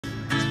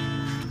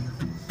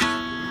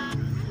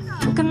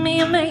can be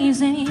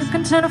amazing, you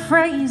can turn a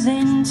phrase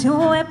into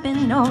a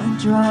weapon or a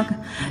drug.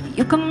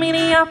 You can be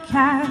the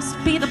outcast,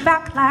 be the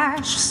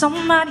backlash,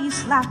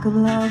 somebody's lack of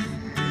love.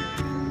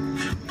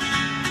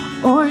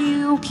 Or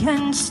you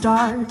can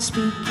start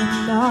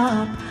speaking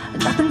up.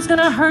 Nothing's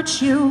gonna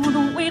hurt you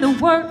the way the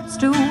words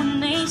do when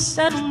they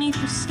settle beneath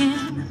your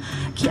skin.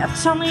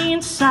 Kept on the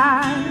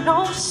inside,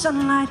 no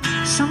sunlight,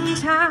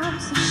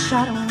 sometimes the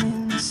shadow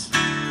wins.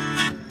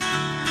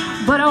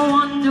 But I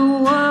wonder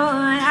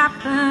what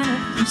happened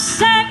if you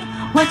say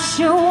what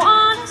you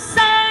want to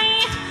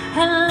say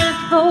and let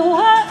the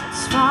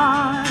words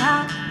fall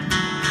out.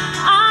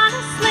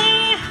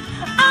 Honestly,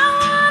 I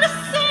want to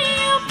see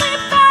you be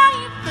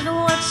brave with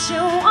what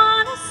you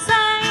want to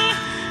say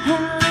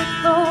and let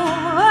the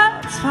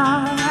words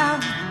fall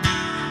out.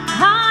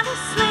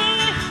 Honestly,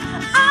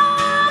 I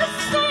want to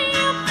see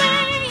you be,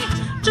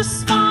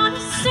 just want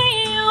to see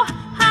you,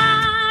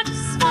 I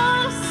just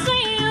want to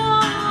see you.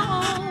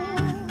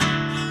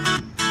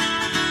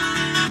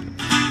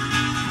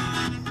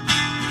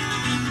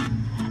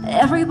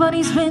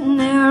 Everybody's been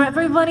there,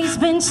 everybody's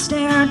been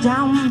stared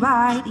down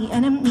by the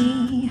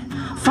enemy,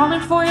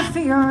 falling for your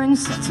fear and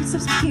sentence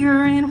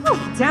disappearing.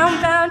 Down,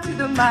 down to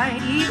the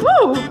mighty.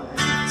 Woo!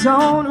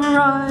 Don't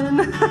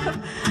run,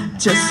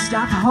 just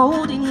stop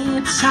holding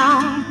your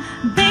tongue.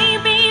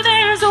 Baby,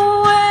 there's a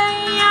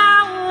way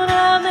out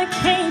of the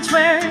cage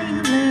where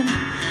you live.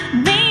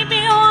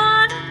 Maybe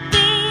one of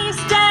these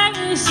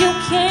days you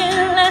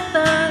can let